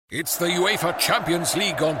It's the UEFA Champions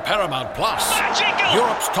League on Paramount+. Magical!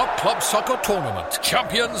 Europe's top club soccer tournament.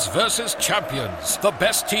 Champions versus champions. The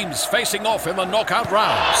best teams facing off in the knockout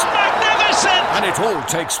rounds. Magnificent! And it all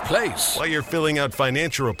takes place while you're filling out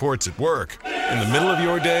financial reports at work, in the middle of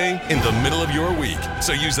your day, in the middle of your week.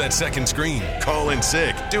 So use that second screen. Call in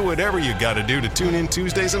sick. Do whatever you got to do to tune in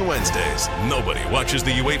Tuesdays and Wednesdays. Nobody watches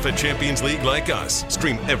the UEFA Champions League like us.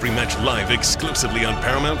 Stream every match live exclusively on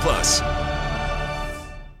Paramount+.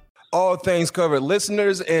 All things covered,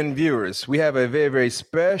 listeners and viewers, we have a very, very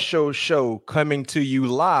special show coming to you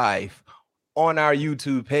live on our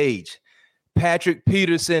YouTube page. Patrick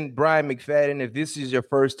Peterson, Brian McFadden, if this is your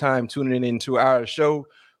first time tuning into our show,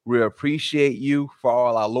 we appreciate you. For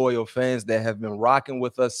all our loyal fans that have been rocking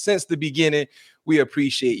with us since the beginning, we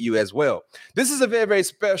appreciate you as well. This is a very, very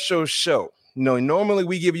special show. You know, normally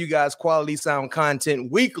we give you guys quality sound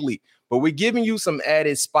content weekly, but we're giving you some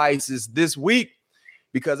added spices this week.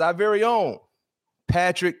 Because our very own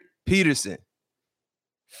Patrick Peterson,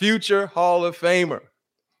 future Hall of Famer,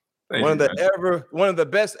 one of the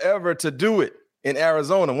best ever to do it in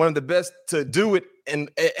Arizona, one of the best to do it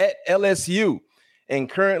at LSU, and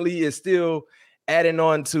currently is still adding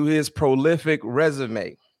on to his prolific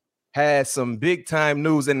resume. Has some big time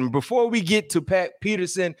news. And before we get to Pat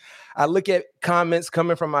Peterson, I look at comments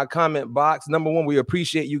coming from our comment box. Number one, we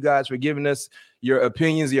appreciate you guys for giving us your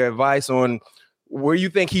opinions, your advice on where you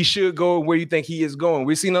think he should go, where you think he is going.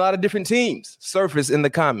 We've seen a lot of different teams surface in the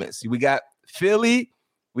comments. We got Philly,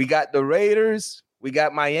 we got the Raiders, we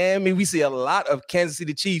got Miami. We see a lot of Kansas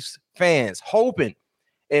City Chiefs fans hoping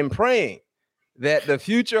and praying that the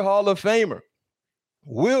future Hall of Famer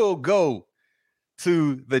will go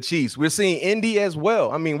to the Chiefs. We're seeing Indy as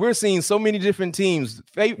well. I mean, we're seeing so many different teams,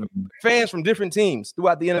 fans from different teams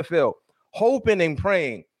throughout the NFL, hoping and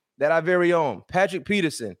praying that our very own Patrick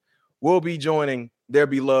Peterson will be joining their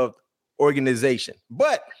beloved organization.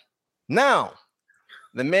 But now,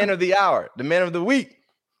 the man of the hour, the man of the week,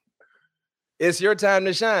 it's your time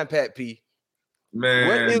to shine, Pat P. Man,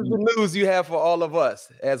 what is the news you have for all of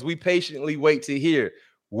us as we patiently wait to hear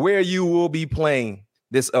where you will be playing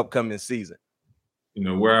this upcoming season? You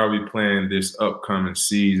know, where I'll be playing this upcoming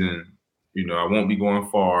season, you know, I won't be going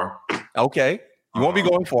far. Okay. You won't be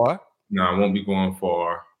going far? No, I won't be going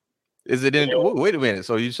far. Is it in? Wait a minute.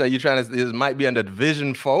 So you say you're trying to? It might be under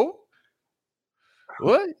Division 4.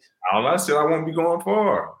 What? All I said, I won't be going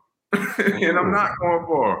far, and I'm not going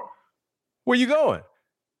far. Where you going?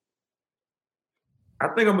 I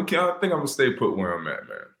think I'm gonna stay put where I'm at,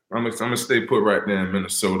 man. I'm gonna stay put right there in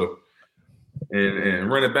Minnesota,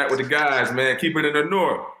 and run it back with the guys, man. Keep it in the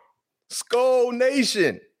north. Skull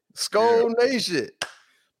Nation, Nation.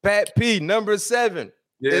 Pat P, number 7.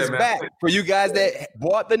 It's back. For you guys that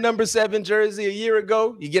bought the number 7 jersey a year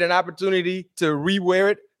ago, you get an opportunity to re-wear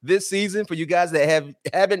it this season. For you guys that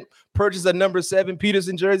haven't purchased a number 7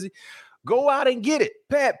 Peterson jersey, go out and get it.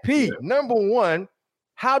 Pat P, number 1,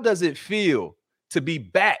 how does it feel to be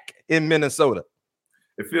back in Minnesota?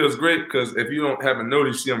 It feels great because if you haven't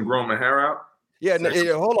noticed, I'm growing my hair out. Yeah,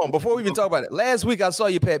 hold on. Before we even talk about it, last week I saw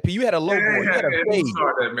you, Pat P. You had a low boy. You had a fade.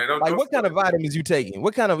 What kind of vitamins you taking?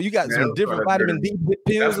 What kind of, you got some different vitamin D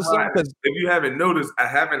pills or something? If you haven't noticed, I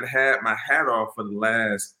haven't had my hat off for the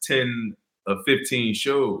last 10 or 15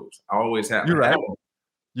 shows. I always have. You're right.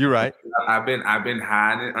 You're right. I've been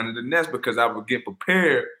hiding it under the nest because I would get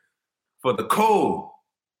prepared for the cold,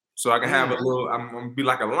 so I can have a little. I'm gonna be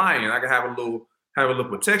like a lion. I can have a little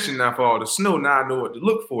protection now for all the snow. Now I know what to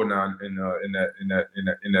look for now in that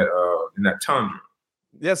tundra.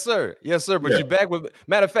 Yes, sir. But you're back with.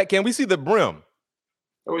 Matter of fact, can we see the brim?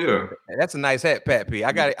 Oh yeah, that's a nice hat, Pat P.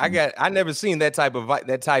 I never seen that type of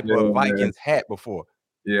Vikings hat before.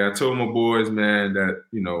 Yeah, I told my boys, man, that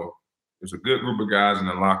there's a good group of guys in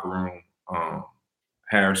the locker room.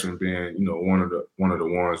 Harrison being one of the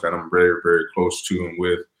ones that I'm very, very close to and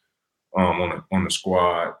with on the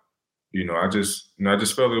squad. I just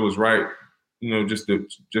felt it was right, just to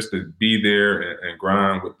be there and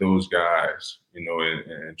grind with those guys,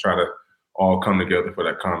 and try to all come together for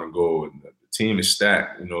that common goal. And the team is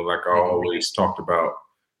stacked, like I always talked about,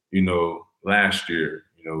 last year.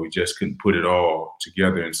 We just couldn't put it all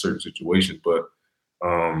together in certain situations, but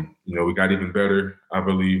we got even better, I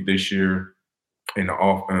believe, this year in the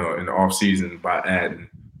off season by adding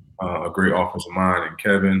a great offensive mind in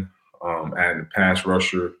Kevin, adding a pass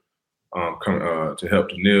rusher. To help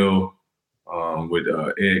Daniil, with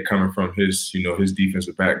Ed coming from his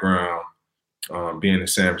defensive background, being in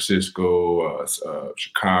San Francisco,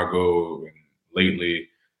 Chicago, and lately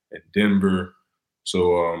in Denver.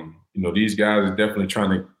 So, these guys are definitely trying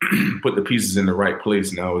to put the pieces in the right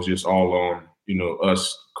place. Now it's just all on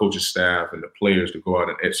us coaching staff and the players to go out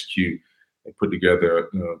and execute and put together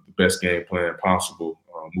the best game plan possible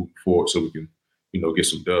moving forward so we can, get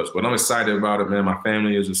some dubs. But I'm excited about it, man. My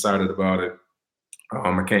family is excited about it.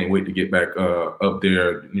 I can't wait to get back up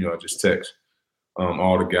there. I just text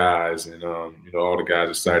all the guys, and all the guys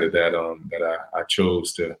excited that I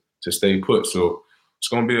chose to stay put. So it's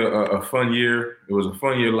going to be a fun year. It was a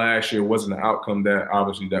fun year last year. It wasn't the outcome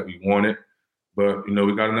that we wanted, but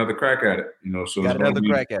we got another crack at it. So got another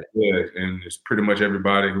crack at it. Yeah, and it's pretty much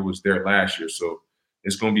everybody who was there last year. So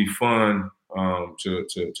it's going to be fun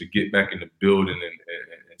to get back in the building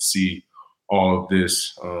and see all of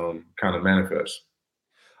this kind of manifest.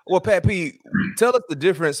 Well, Pat P, tell us the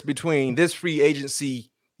difference between this free agency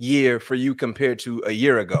year for you compared to a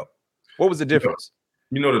year ago. What was the difference?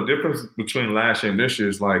 The difference between last year and this year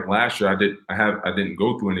is like last year I didn't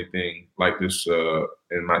go through anything like this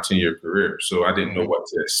in my 10-year career. So I didn't know what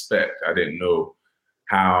to expect. I didn't know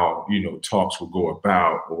how, talks would go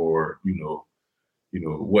about or,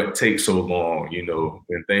 what takes so long,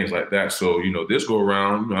 and things like that. So, this go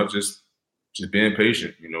around, I just being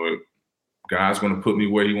patient, God's going to put me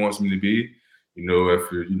where he wants me to be.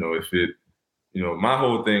 My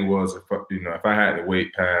whole thing was if I had to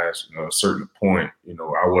wait past a certain point,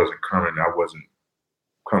 I wasn't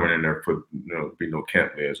coming in there for to be no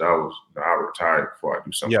camp players. I retired before I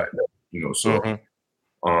do something like that.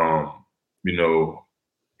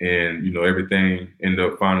 And everything ended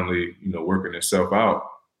up finally working itself out.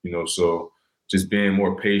 So just being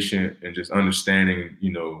more patient and just understanding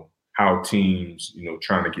how teams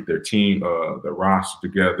trying to get their team the roster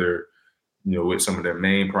together. With some of their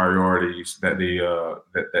main priorities that they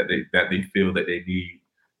feel that they need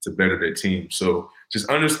to better their team. So just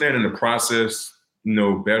understanding the process,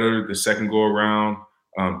 better the second go around,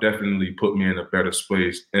 definitely put me in a better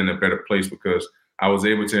place because I was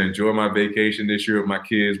able to enjoy my vacation this year with my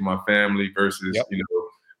kids, my family versus,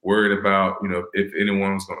 worried about, if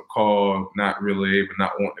anyone's going to call, not wanting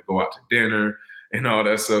to go out to dinner and all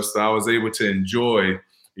that stuff. So I was able to enjoy,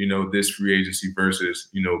 this free agency versus,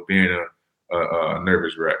 being a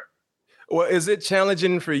nervous wreck. Well, is it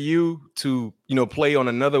challenging for you to, play on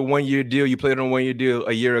another 1-year deal? You played on a 1-year deal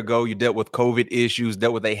a year ago. You dealt with COVID issues,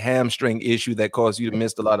 dealt with a hamstring issue that caused you to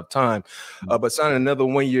miss a lot of time. But signing another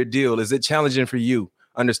 1-year deal, is it challenging for you,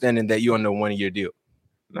 understanding that you're on a 1-year deal?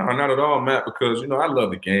 No, not at all, Matt, because, I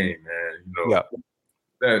love the game, man.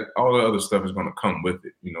 That all the other stuff is going to come with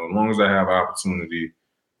it. As long as I have opportunity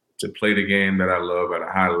to play the game that I love at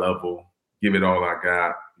a high level, give it all I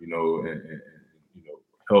got, and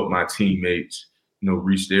help my teammates,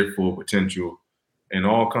 reach their full potential and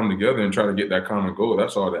all come together and try to get that common goal.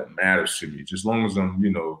 That's all that matters to me. Just as long as I'm,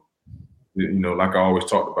 like I always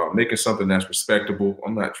talked about, making something that's respectable.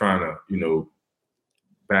 I'm not trying to,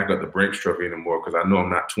 back up the Brinks trophy anymore because I know I'm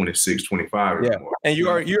not 26, 25 anymore. And you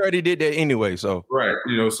already did that anyway. So right.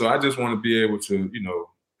 So I just want to be able to,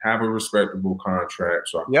 have a respectable contract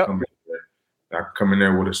so I can come in there. I can come in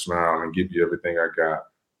there with a smile and give you everything I got.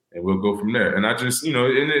 And we'll go from there. And I just,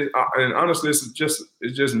 and honestly, it's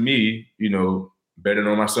just me, betting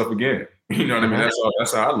on myself again. You know what I mean?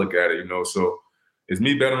 That's how I look at it, So it's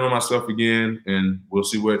me betting on myself again, and we'll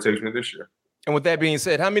see where it takes me this year. And with that being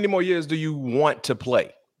said, how many more years do you want to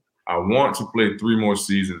play? I want to play 3 more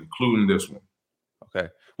seasons, including this one. Okay.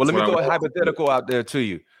 Well, let me throw a hypothetical out there to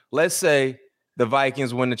you. Let's say the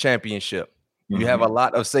Vikings win the championship. You have a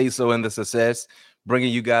lot of say-so in the success,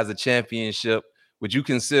 bringing you guys a championship. Would you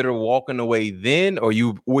consider walking away then, or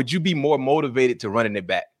would you be more motivated to running it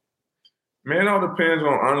back? Man, it all depends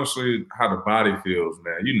on honestly how the body feels,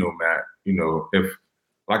 man. Matt. If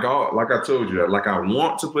like I told you, like I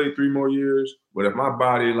want to play 3 more years, but if my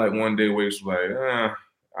body like one day wakes like, all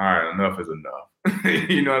right, enough is enough.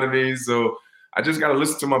 You know what I mean? So I just gotta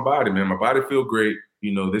listen to my body, man. My body feel great.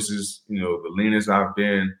 This is the leanest I've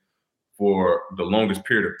been for the longest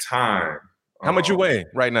period of time. How much you weighing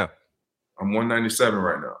right now? I'm 197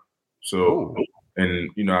 right now. So,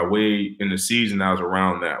 and I weighed in the season, I was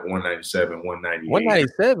around that 197, 198.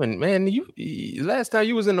 197, man. You last time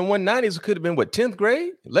you was in the 190s, it could have been what, 10th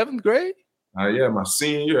grade, 11th grade? Yeah, my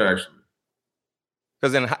senior year actually.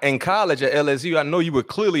 Because in college at LSU, I know you were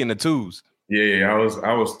clearly in the twos. Yeah,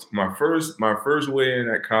 I was my first weigh-in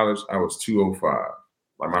at college. I was 205.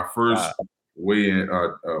 Like my first weigh-in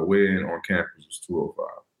on campus was 205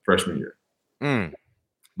 freshman year.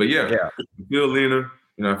 But yeah, I feel leaner.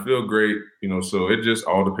 I feel great. So it just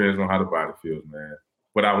all depends on how the body feels, man.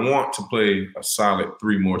 But I want to play a solid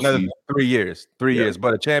 3 more seasons. 3 years. 3 years.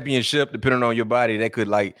 But a championship, depending on your body, that could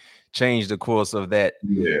like change the course of that.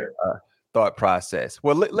 Yeah. thought process.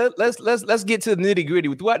 Well, let's get to the nitty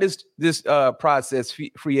gritty. Throughout this process,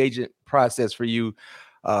 free agent process for you,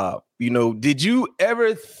 did you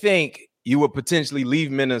ever think you would potentially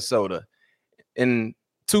leave Minnesota? And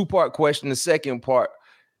two-part question. The second part,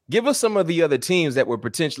 give us some of the other teams that were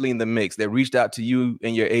potentially in the mix that reached out to you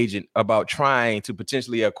and your agent about trying to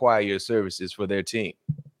potentially acquire your services for their team.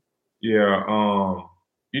 Yeah,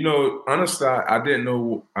 honestly, I didn't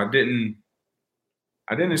know. I didn't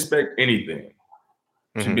expect anything,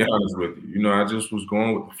 to be honest with you. I just was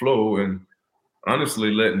going with the flow and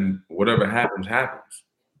honestly letting whatever happens.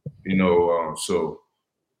 So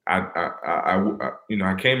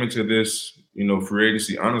I came into this, free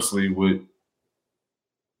agency honestly with.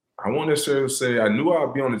 I won't necessarily say I knew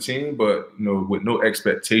I'd be on the team, but with no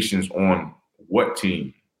expectations on what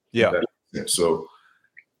team. Yeah. So,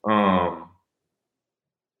 so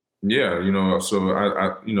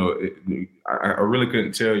I really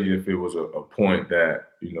couldn't tell you if it was a point that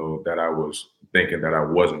that I was thinking that I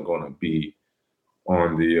wasn't going to be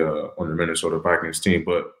on the Minnesota Vikings team,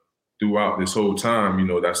 but throughout this whole time, I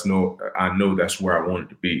know that's where I wanted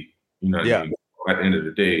to be. You know what I mean? At the end of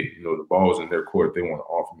the day, the ball's in their court. They want to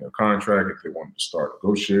offer me a contract if they want to start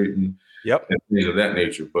negotiating. Yep. And things of that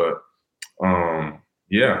nature. But and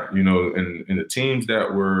the teams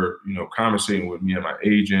that were, conversating with me and my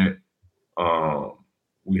agent,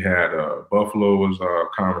 we had Buffalo was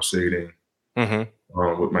conversating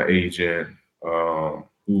with my agent.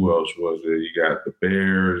 Who else was there? You got the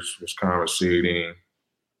Bears was conversating.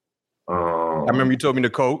 I remember you told me the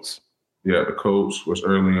Colts. Yeah, the Colts was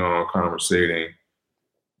early on conversating.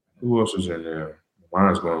 Who else was in there?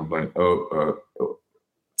 Mine's going blank.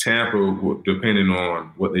 Tampa, depending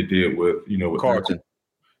on what they did with, with Carlton.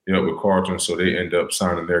 With Carlton. So they end up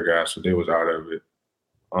signing their guys. So they was out of it.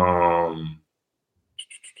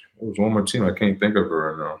 There was one more team. I can't think of it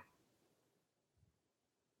right now.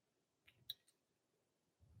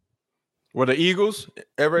 Were the Eagles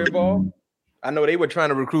ever involved? I know they were trying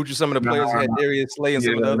to recruit you. Some of the players had Darius Slay and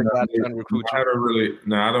some of the other guys trying to recruit you. I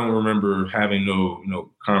don't remember having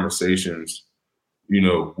no conversations,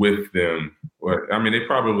 with them. I mean, they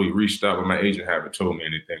probably reached out, but my agent haven't told me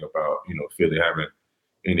anything about, Philly having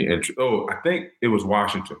any interest. Oh, I think it was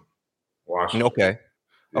Washington. Okay.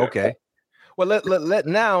 Yeah. Okay. Well, let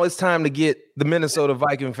now it's time to get the Minnesota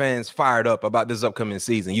Viking fans fired up about this upcoming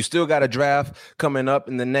season. You still got a draft coming up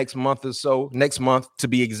in the next month or so, next month to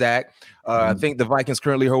be exact. I think the Vikings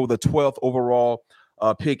currently hold the 12th overall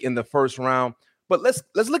pick in the first round. But let's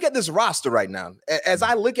look at this roster right now. As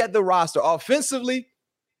I look at the roster offensively,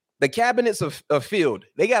 the cabinets of field,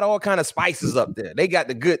 they got all kind of spices up there. They got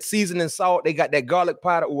the good seasoning salt. They got that garlic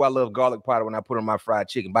powder. Oh, I love garlic powder when I put on my fried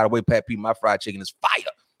chicken. By the way, Pat Pete, my fried chicken is fire.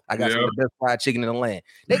 I got some of the best fried chicken in the land.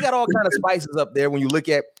 They got all kind of spices up there when you look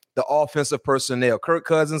at the offensive personnel. Kirk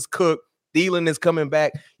Cousins, Cook, Thielen is coming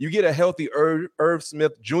back. You get a healthy Irv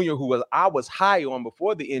Smith Jr., who I was high on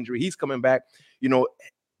before the injury. He's coming back.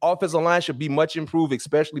 Offensive line should be much improved,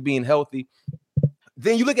 especially being healthy.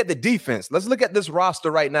 Then you look at the defense. Let's look at this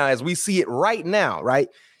roster right now as we see it right now, right?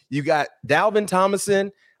 You got Dalvin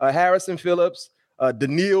Tomlinson, Harrison Phillips,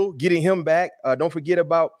 Daniil, getting him back. Don't forget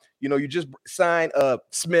about, you just signed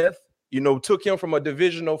Smith, took him from a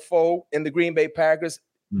divisional foe in the Green Bay Packers.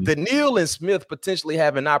 Daniil and Smith potentially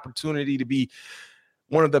have an opportunity to be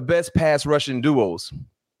one of the best pass rushing duos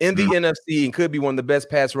in the NFC and could be one of the best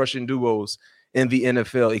pass rushing duos in the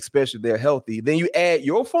NFL, especially if they're healthy. Then you add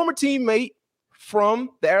your former teammate from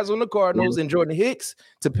the Arizona Cardinals and Jordan Hicks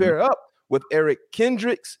to pair up with Eric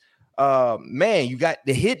Kendricks. Man, you got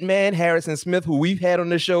the hitman Harrison Smith, who we've had on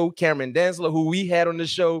the show, Cameron Dantzler, who we had on the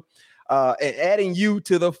show, and adding you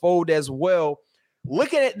to the fold as well.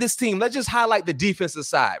 Looking at this team, let's just highlight the defensive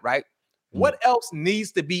side, right? What else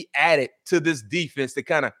needs to be added to this defense to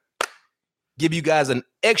kind of give you guys an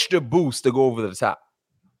extra boost to go over the top?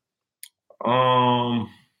 I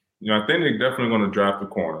think they're definitely going to draft the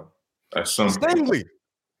corner at some Stingley. point.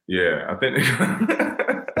 Yeah, I think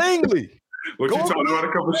Stingley. What you talked about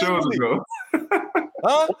a couple shows ago.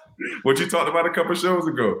 Huh? What you talked about a couple shows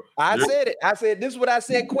ago. I said it. I said, this is what I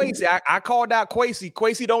said, Kwesi. I called out Kwesi.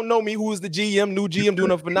 Kwesi don't know me, who is the GM, new GM doing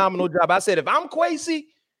a phenomenal job. I said, if I'm Kwesi,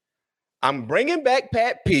 I'm bringing back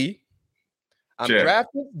Pat P. I'm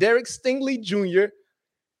drafting Derek Stingley Jr.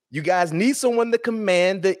 You guys need someone to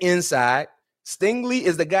command the inside. Stingley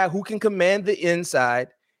is the guy who can command the inside.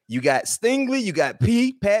 You got Stingley, you got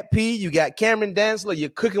Pat P, you got Cameron Dantzler. You're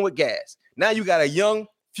cooking with gas. Now you got a young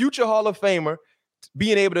future Hall of Famer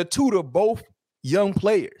being able to tutor both young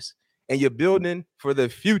players, and you're building for the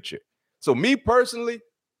future. So me personally,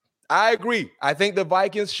 I agree. I think the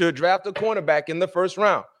Vikings should draft a cornerback in the first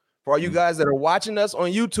round. For all you guys that are watching us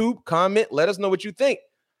on YouTube, comment, let us know what you think.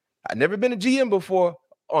 I've never been a GM before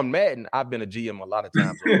on Madden. I've been a GM a lot of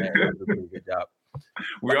times on Madden. I do a pretty good job.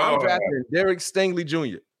 I'm drafting Derek Stingley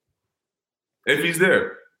Jr. If he's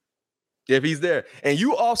there. If he's there. And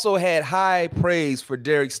you also had high praise for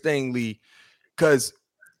Derek Stingley because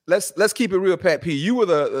let's keep it real, Pat P. You were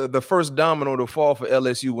the first domino to fall for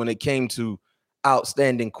LSU when it came to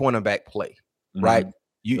outstanding cornerback play, right?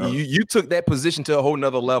 You took that position to a whole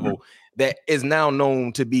nother level that is now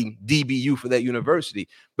known to be DBU for that university.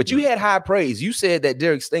 But you had high praise. You said that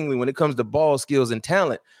Derek Stingley, when it comes to ball skills and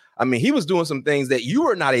talent, I mean, he was doing some things that you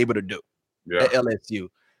were not able to do at LSU.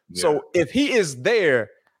 Yeah. So if he is there,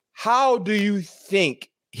 how do you think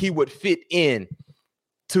he would fit in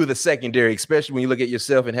to the secondary, especially when you look at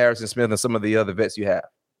yourself and Harrison Smith and some of the other vets you have?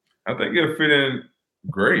 I think he'll fit in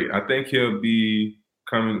great. I think he'll be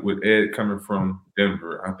coming with Ed coming from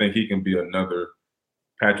Denver. I think he can be another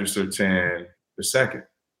Patrick Surtain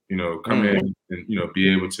II, come in and,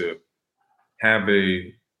 be able to have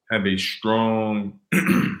a strong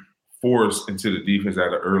force into the defense at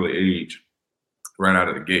an early age, right out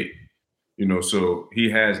of the gate. So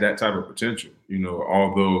he has that type of potential,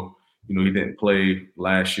 although, he didn't play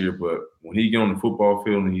last year, but when he get on the football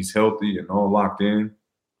field and he's healthy and all locked in,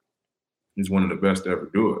 he's one of the best to ever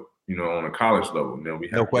do it, on a college level. Now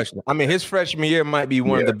no question. I mean, his freshman year might be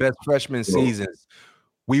one of the best freshman seasons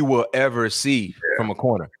we will ever see from a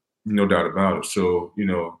corner. No doubt about it. So,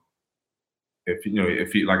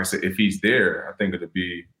 if he, like I said, if he's there, I think it'll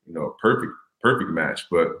be, a perfect match.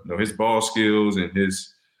 But, his ball skills and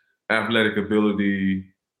his athletic ability,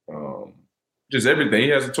 just everything. He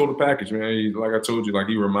has a total package, man. Like I told you,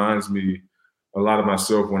 he reminds me a lot of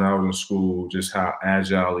myself when I was in school, just how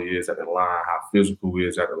agile he is at the line, how physical he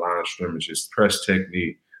is at the line of scrimmage, his press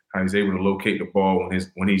technique, how he's able to locate the ball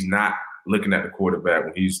when he's not looking at the quarterback,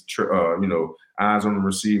 when he's eyes on the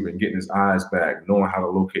receiver and getting his eyes back, knowing how to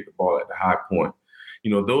locate the ball at the high point.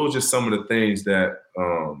 Those are some of the things that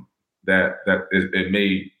it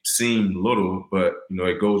may seem little, but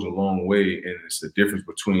it goes a long way, and it's the difference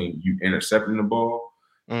between you intercepting the ball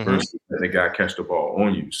versus letting the guy catch the ball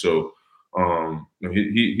on you. So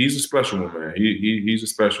he's a special one, man. He's a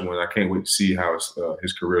special one. I can't wait to see how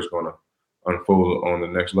his career is going to unfold on the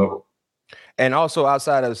next level. And also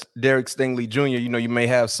outside of Derek Stingley Jr., you may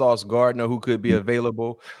have Sauce Gardner who could be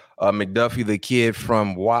available. McDuffie, the kid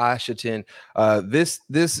from Washington. This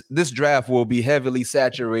draft will be heavily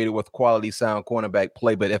saturated with quality sound cornerback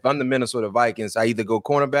play. But if I'm the Minnesota Vikings, I either go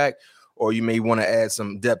cornerback or you may want to add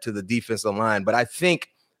some depth to the defensive line. But I think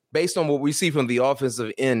based on what we see from the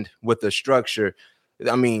offensive end with the structure,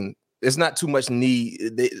 I mean, there's not too much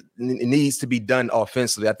it needs to be done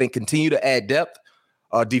offensively. I think continue to add depth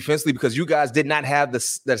defensively because you guys did not have the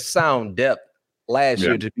sound depth last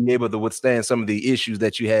year to be able to withstand some of the issues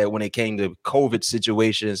that you had when it came to COVID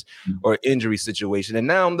situations or injury situation. And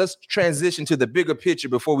now let's transition to the bigger picture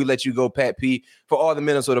before we let you go, Pat P. For all the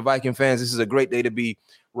Minnesota Viking fans, this is a great day to be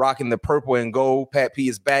rocking the purple and gold. Pat P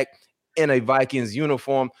is back in a Vikings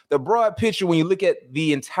uniform. The broad picture, when you look at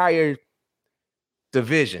the entire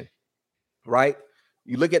division, right?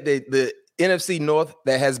 You look at the NFC North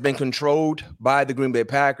that has been controlled by the Green Bay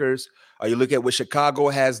Packers. You look at what Chicago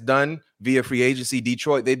has done via free agency.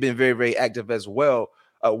 Detroit, they've been very, very active as well.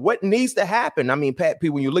 What needs to happen? I mean, Pat P,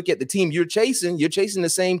 when you look at the team you're chasing the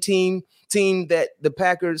same team that the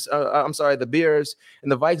Packers, the Bears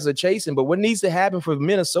and the Vikings are chasing. But what needs to happen for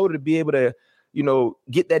Minnesota to be able to,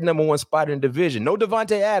 get that number one spot in the division? No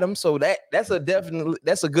Devontae Adams, so that's a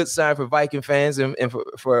good sign for Viking fans and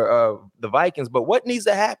for the Vikings. But what needs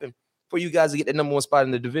to happen for you guys to get that number one spot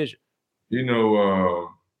in the division?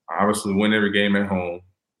 Obviously win every game at home.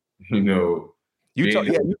 You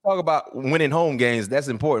talk about winning home games. That's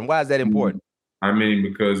important. Why is that important? I mean,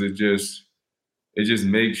 because it just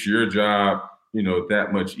makes your job, that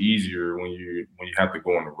much easier when you have to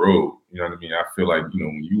go on the road. You know what I mean? I feel like,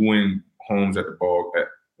 when you win homes when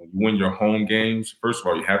you win your home games, first of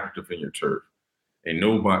all, you have to defend your turf. And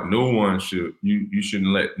you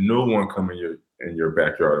shouldn't let no one come in your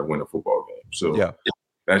backyard and win a football game. So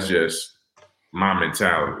that's just my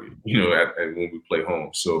mentality, when we play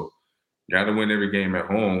home. So you got to win every game at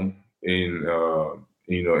home and,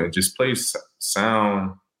 and just play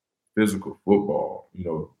sound physical football,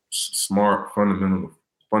 smart,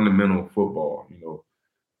 fundamental football,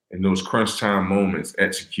 in those crunch time moments,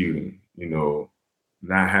 executing,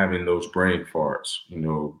 not having those brain farts,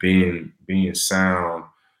 being sound,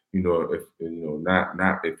 if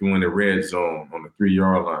you're in the red zone on the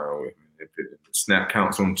 3-yard line, if the snap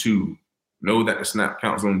counts on 2, know that the snap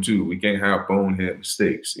counts on 2. We can't have bonehead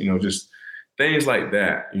mistakes, just things like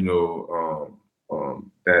that,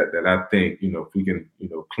 that I think, if we can,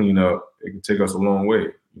 clean up, it can take us a long way.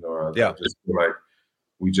 I just feel like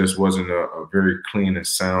we just wasn't a very clean and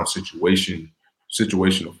sound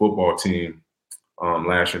situational football team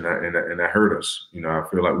last year, and that hurt us. I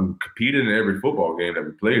feel like we competed in every football game that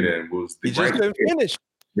we played in. You just couldn't finish.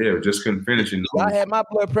 Yeah, just couldn't finish. I had my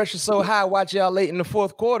blood pressure so high watching y'all late in the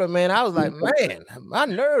fourth quarter, man. I was like, man, my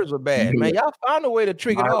nerves were bad, man. Y'all found a way to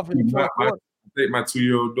trick it off in the fourth quarter. I think my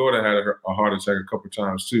 2-year-old daughter had a heart attack a couple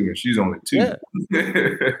times too, and she's only 2. Yeah.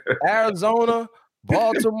 Arizona,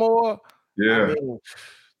 Baltimore. Yeah.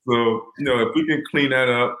 So, if we can clean that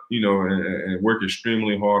up, and work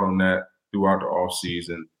extremely hard on that throughout the off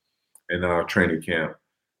season and training camp,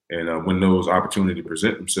 and when those opportunities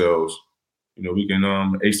present themselves, we can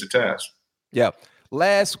ace the task. Yeah.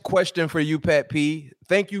 Last question for you, Pat P.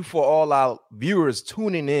 Thank you for all our viewers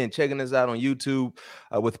tuning in, checking us out on YouTube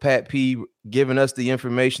with Pat P, giving us the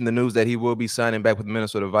information, the news that he will be signing back with the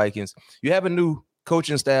Minnesota Vikings. You have a new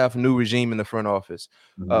coaching staff, new regime in the front office.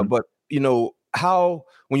 But, how,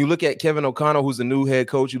 when you look at Kevin O'Connell, who's the new head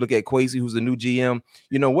coach, you look at Kwesi, who's the new GM,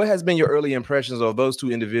 what has been your early impressions of those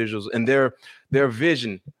two individuals and their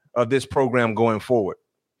vision of this program going forward?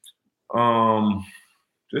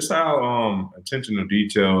 Just how attention to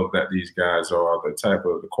detail that these guys are,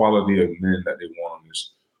 the quality of men that they want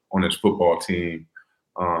on this football team,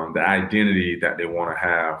 the identity that they want to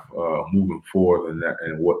have moving forward,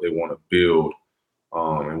 and what they want to build,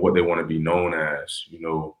 and what they want to be known as.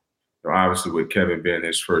 Obviously with Kevin being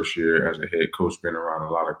his first year as a head coach, been around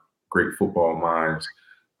a lot of great football minds.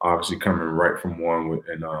 Obviously coming right from one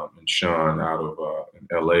and Sean out of in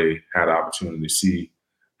LA, had the opportunity to see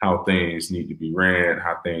how things need to be ran,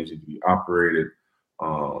 how things need to be operated,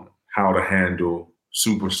 how to handle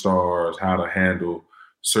superstars, how to handle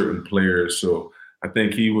certain players. So I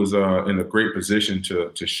think he was in a great position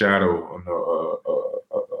to shadow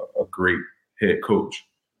a great head coach.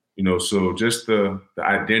 So just the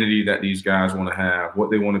identity that these guys want to have,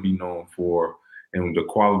 what they want to be known for, and the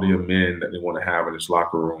quality of men that they want to have in this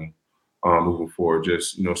locker room moving forward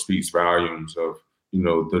just, speaks volumes of,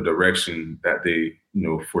 the direction that they,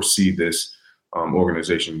 foresee this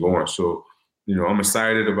organization going. So, I'm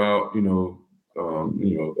excited about,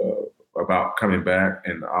 about coming back,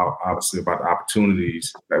 and obviously about the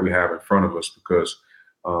opportunities that we have in front of us, because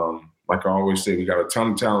like I always say, we got a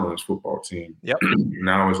ton of talent on this football team. Yep.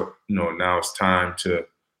 Now it's time to,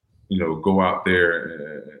 go out there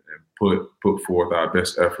and put forth our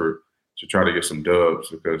best effort to try to get some dubs,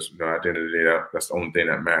 because at the end of the day, that's the only thing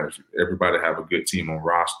that matters. Everybody have a good team on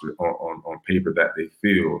roster, on paper that they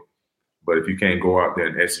feel, but if you can't go out there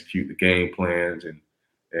and execute the game plans and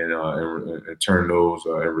turn those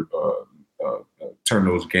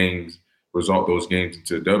games, result those games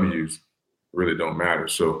into W's, really don't matter.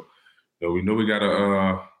 So we know we got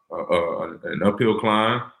an uphill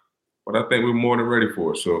climb, but I think we're more than ready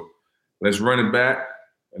for it. So let's run it back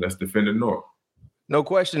and let's defend the North. No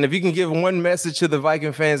question. If you can give one message to the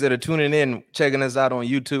Viking fans that are tuning in, checking us out on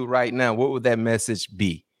YouTube right now, what would that message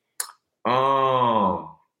be?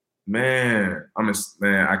 Man,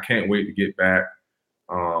 I can't wait to get back.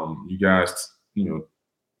 You guys,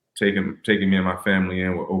 taking me and my family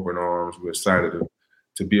in with open arms. We're excited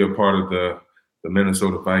to be a part of the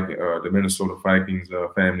Minnesota Vikings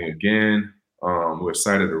family again. We're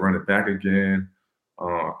excited to run it back again.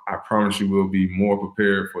 I promise you, we'll be more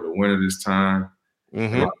prepared for the winter this time.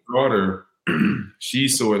 Mm-hmm. My daughter,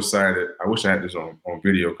 she's so excited. I wish I had this on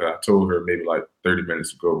video, because I told her maybe like 30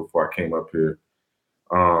 minutes ago before I came up here.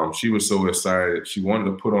 She was so excited. She wanted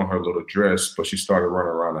to put on her little dress, but she started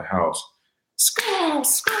running around the house. School.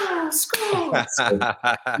 So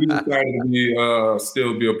she decided to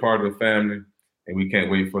still be a part of the family, and we can't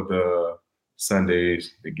wait for the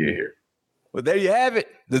Sundays to get here. Well, there you have it.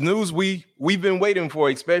 The news we've been waiting for,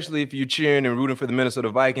 especially if you're cheering and rooting for the Minnesota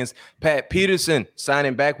Vikings. Pat Peterson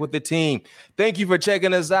signing back with the team. Thank you for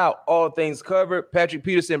checking us out. All things covered. Patrick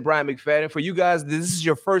Peterson, Brian McFadden. For you guys, this is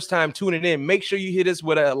your first time tuning in. Make sure you hit us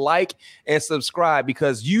with a like and subscribe,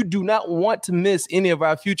 because you do not want to miss any of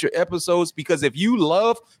our future episodes. Because if you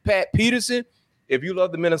love Pat Peterson, if you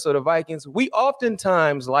love the Minnesota Vikings, we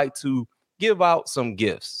oftentimes like to give out some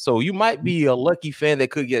gifts. So you might be a lucky fan that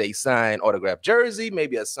could get a signed autographed jersey,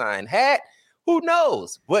 maybe a signed hat. Who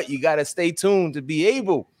knows? But you got to stay tuned to be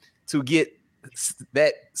able to get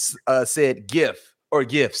that said gift or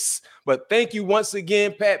gifts. But thank you once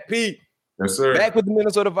again, Pat P. Yes, sir. Back with the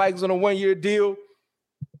Minnesota Vikings on a 1-year deal.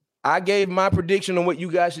 I gave my prediction on what you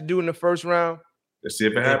guys should do in the first round. Let's see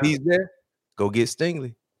if it happens. If he's there, go get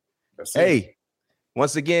Stingley. That's hey. it.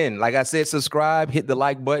 Once again, like I said, subscribe, hit the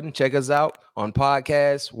like button, check us out on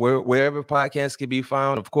podcasts, wherever podcasts can be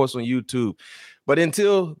found, of course, on YouTube. But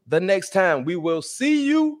until the next time, we will see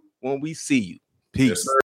you when we see you. Peace.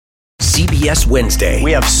 Yes, CBS Wednesday.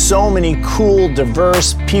 We have so many cool,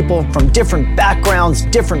 diverse people from different backgrounds,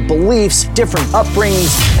 different beliefs, different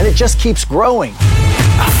upbringings, and it just keeps growing.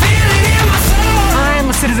 I'm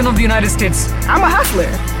a citizen of the United States. I'm a hustler.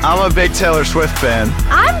 I'm a big Taylor Swift fan.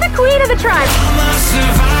 I'm the queen of the tribe.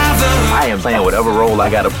 I am playing whatever role I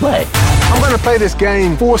gotta play. I'm gonna play this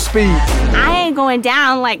game full speed. I ain't going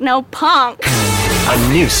down like no punk. A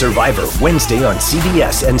new Survivor Wednesday on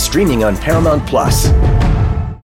CBS and streaming on Paramount Plus.